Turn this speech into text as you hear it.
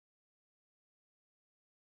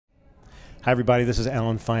Hi, everybody. This is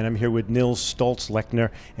Alan Fine. I'm here with Nils Stoltz-Lechner,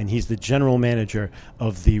 and he's the general manager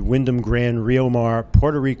of the Wyndham Grand Rio Mar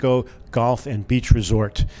Puerto Rico Golf and Beach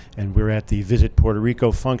Resort. And we're at the Visit Puerto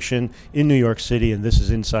Rico function in New York City, and this is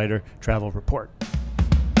Insider Travel Report.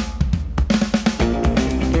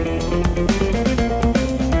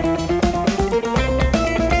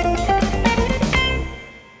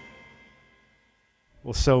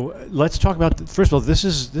 Well, so let's talk about, first of all, this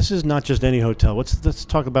is not just any hotel. Let's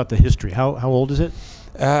talk about the history. How old is it?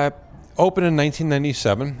 Opened in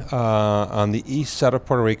 1997 on the east side of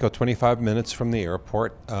Puerto Rico, 25 minutes from the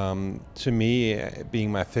airport. To me,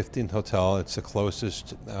 being my 15th hotel, it's the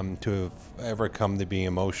closest to have ever come to being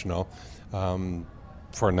emotional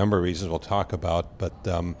for a number of reasons we'll talk about. But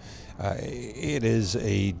it is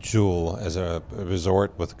a jewel as a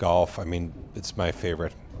resort with golf. I mean, it's my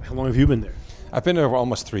favorite. How long have you been there? I've been there for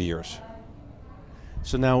almost 3 years.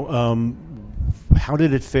 So now, how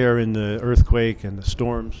did it fare in the earthquake and the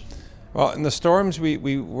storms? Well, in the storms, we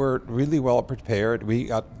were really well prepared. We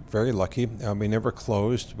got very lucky. We never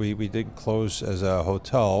closed. We did close as a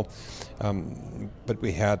hotel, but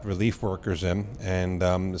we had relief workers in,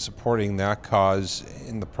 and supporting that cause.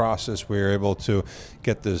 In the process, we were able to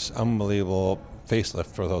get this unbelievable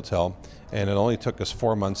facelift for the hotel, and it only took us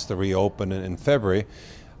 4 months to reopen in February.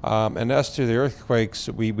 And as to the earthquakes,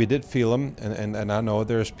 we did feel them, and I know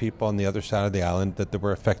there's people on the other side of the island that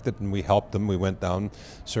were affected, and we helped them. We went down,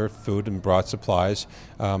 served food, and brought supplies.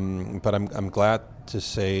 But I'm glad to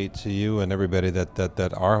say to you and everybody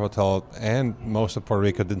that our hotel and most of Puerto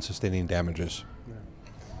Rico didn't sustain any damages.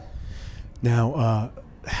 Now,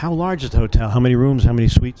 how large is the hotel? How many rooms? How many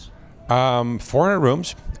suites? 400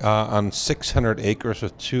 rooms on 600 acres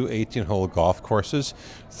with two 18-hole golf courses,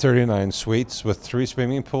 39 suites with 3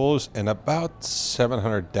 swimming pools, and about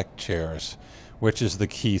 700 deck chairs, which is the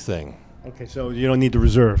key thing. Okay, so you don't need to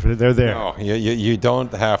reserve. They're there. No, you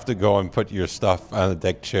don't have to go and put your stuff on the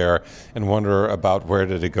deck chair and wonder about where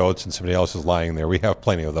did it go since somebody else is lying there. We have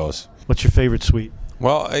plenty of those. What's your favorite suite?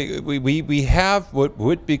 Well, we have what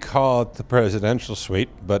would be called the presidential suite,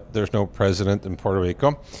 but there's no president in Puerto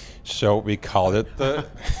Rico, so we called it the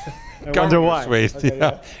governor's suite. Okay,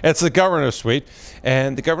 yeah. It's the governor's suite,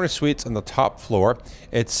 and the governor's suite's on the top floor.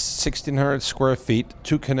 It's 1,600 square feet,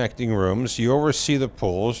 2 connecting rooms. You oversee the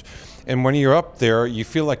pools, and when you're up there, you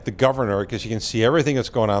feel like the governor because you can see everything that's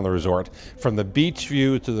going on in the resort. From the beach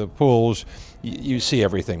view to the pools, you see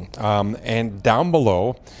everything. And down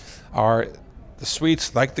below are the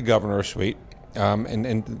suites like the governor's suite,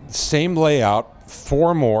 and same layout,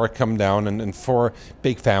 4 more come down, and 4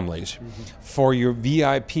 big families. Mm-hmm. For your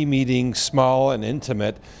VIP meeting, small and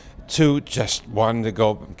intimate, to just wanting to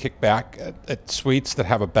go kick back at suites that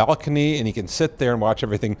have a balcony and you can sit there and watch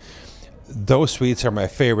everything. Those suites are my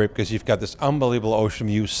favorite because you've got this unbelievable ocean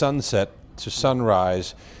view, sunset to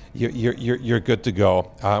sunrise. You're good to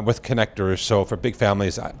go with connectors. So for big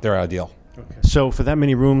families, they're ideal. Okay. So for that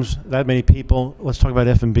many rooms, that many people, let's talk about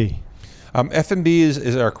F&B. F&B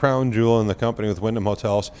is our crown jewel in the company with Wyndham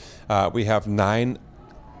Hotels. We have 9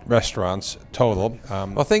 restaurants total.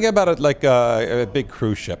 Well, think about it like a big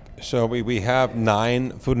cruise ship. So we have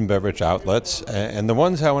 9 food and beverage outlets, and the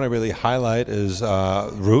ones I want to really highlight is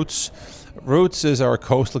Roots. Roots is our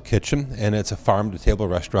coastal kitchen, and it's a farm-to-table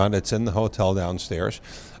restaurant. It's in the hotel downstairs.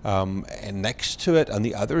 And next to it, on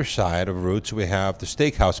the other side of Roots, we have the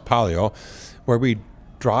Steakhouse Palio, where we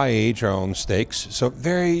dry age our own steaks. So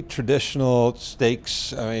very traditional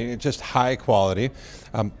steaks, I mean, just high quality,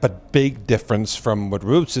 but big difference from what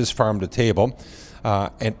Roots is, farm-to-table.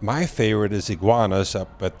 And my favorite is Iguanas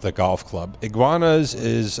up at the golf club. Iguanas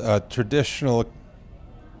is a traditional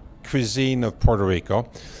cuisine of Puerto Rico.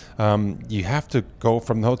 You have to go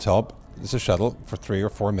from the hotel. It's a shuttle for 3 or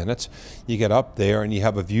 4 minutes. You get up there and you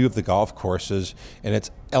have a view of the golf courses, and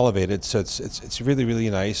it's elevated, so it's really, really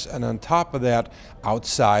nice. And on top of that,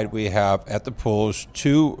 outside we have at the pools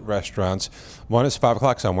 2 restaurants. One is 5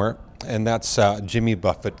 o'clock somewhere, and that's Jimmy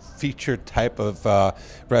Buffett featured type of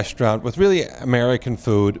restaurant with really American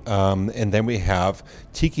food. And then we have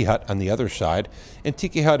Tiki Hut on the other side, and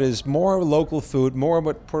Tiki Hut is more local food, more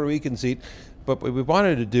what Puerto Ricans eat. But what we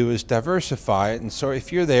wanted to do is diversify it, and so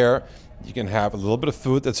if you're there, you can have a little bit of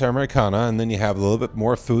food that's Americana, and then you have a little bit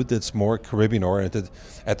more food that's more Caribbean-oriented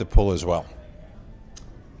at the pool as well.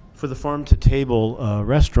 For the farm-to-table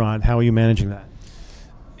restaurant, how are you managing that?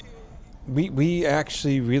 We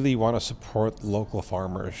actually really want to support local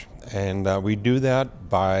farmers, and we do that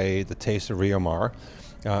by the Taste of Rio Mar.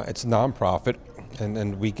 It's a nonprofit,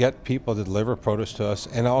 and we get people to deliver produce to us,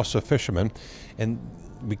 and also fishermen. And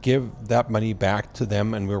we give that money back to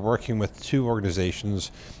them, and we're working with 2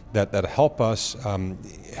 organizations that help us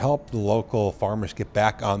help the local farmers get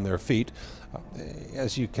back on their feet.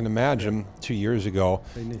 As you can imagine, 2 years ago,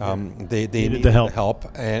 they needed the help,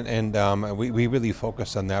 and we really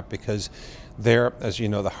focus on that because they're, as you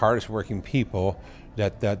know, the hardest working people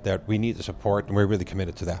that we need to support, and we're really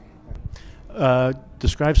committed to that.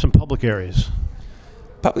 Describe some public areas.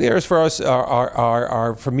 Public areas for us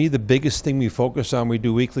are, for me, the biggest thing we focus on. We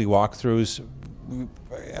do weekly walkthroughs.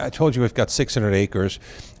 I told you we've got 600 acres.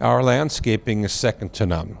 Our landscaping is second to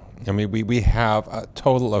none. I mean, we have a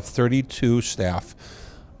total of 32 staff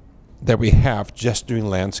that we have just doing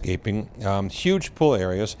landscaping. Huge pool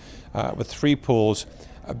areas with 3 pools,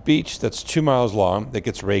 a beach that's 2 miles long that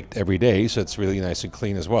gets raked every day, so it's really nice and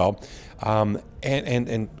clean as well.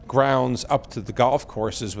 And grounds up to the golf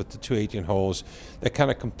courses with the 2 18 holes that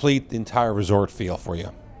kind of complete the entire resort feel for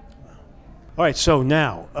you. All right, so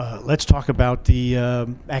now let's talk about the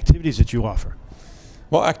activities that you offer.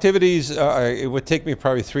 Well, activities, it would take me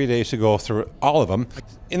probably 3 days to go through all of them.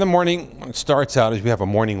 In the morning, it starts out as we have a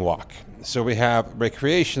morning walk. So we have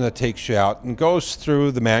recreation that takes you out and goes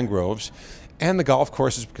through the mangroves and the golf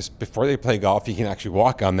courses, because before they play golf, you can actually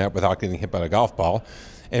walk on that without getting hit by a golf ball.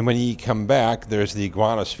 And when you come back, there's the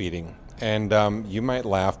iguanas feeding. And you might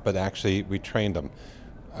laugh, but actually we trained them.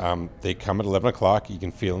 They come at 11 o'clock. You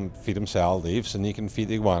can feed them salad leaves, and you can feed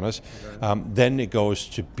the iguanas. Then it goes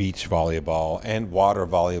to beach volleyball and water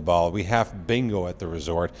volleyball. We have bingo at the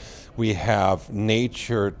resort. We have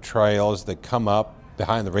nature trails that come up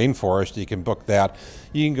behind the rainforest. You can book that.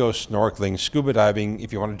 You can go snorkeling, scuba diving.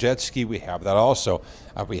 If you want a jet ski, we have that also.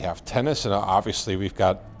 We have tennis, and obviously we've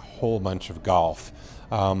got a whole bunch of golf.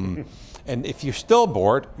 And if you're still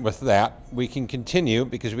bored with that, we can continue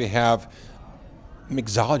because we have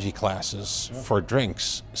mixology classes for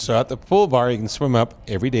drinks. So at the pool bar, you can swim up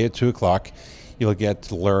every day at 2 o'clock. You'll get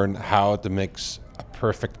to learn how to mix a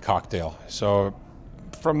perfect cocktail. So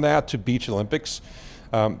from that to Beach Olympics,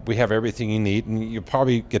 we have everything you need, and you'll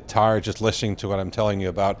probably get tired just listening to what I'm telling you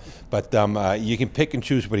about, but you can pick and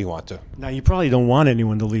choose what you want to. Now, you probably don't want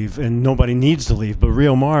anyone to leave, and nobody needs to leave, but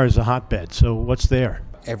Rio Mar is a hotbed, so what's there?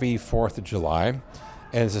 Every 4th of July,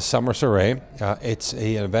 and it's a summer soiree. It's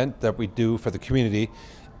an event that we do for the community.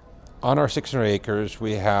 On our 600 acres,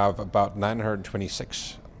 we have about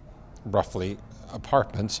 926, roughly,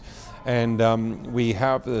 apartments, and we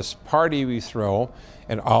have this party we throw,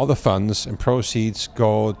 and all the funds and proceeds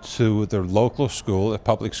go to the local school, a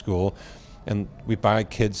public school, and we buy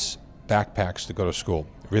kids backpacks to go to school.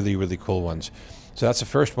 Really, really cool ones. So that's the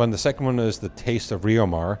first one. The second one is the Taste of Rio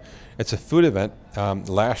Mar. It's a food event.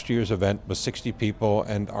 Last year's event was 60 people,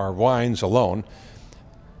 and our wines alone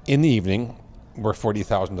in the evening were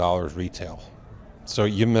 $40,000 retail. So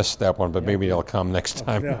you missed that one, but maybe it'll come next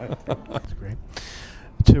time. That's great.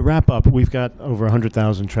 To wrap up, we've got over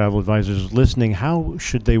 100,000 travel advisors listening. How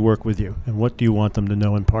should they work with you, and what do you want them to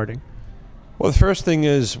know in parting? Well, the first thing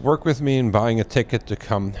is work with me in buying a ticket to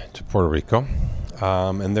come to Puerto Rico.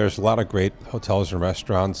 And there's a lot of great hotels and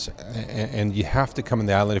restaurants, and you have to come in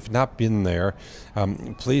the island. If you've not been there,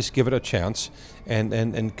 please give it a chance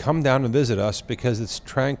and come down and visit us because it's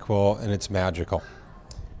tranquil and it's magical.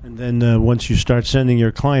 And then once you start sending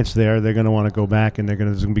your clients there, they're going to want to go back, and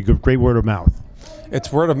there's going to be great word of mouth. It's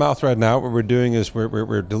word of mouth right now. What we're doing is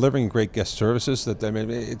we're delivering great guest services.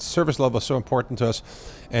 It's service level is so important to us,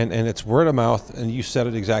 and it's word of mouth. And you said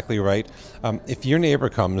it exactly right. If your neighbor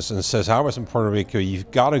comes and says, "I was in Puerto Rico," you've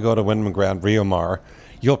got to go to Wyndham Grand Rio Mar.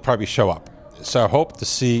 You'll probably show up. So I hope to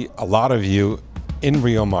see a lot of you in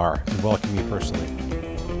Rio Mar and welcome you personally.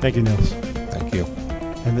 Thank you, Nils. Thank you.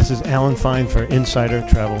 And this is Alan Fine for Insider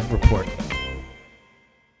Travel Report.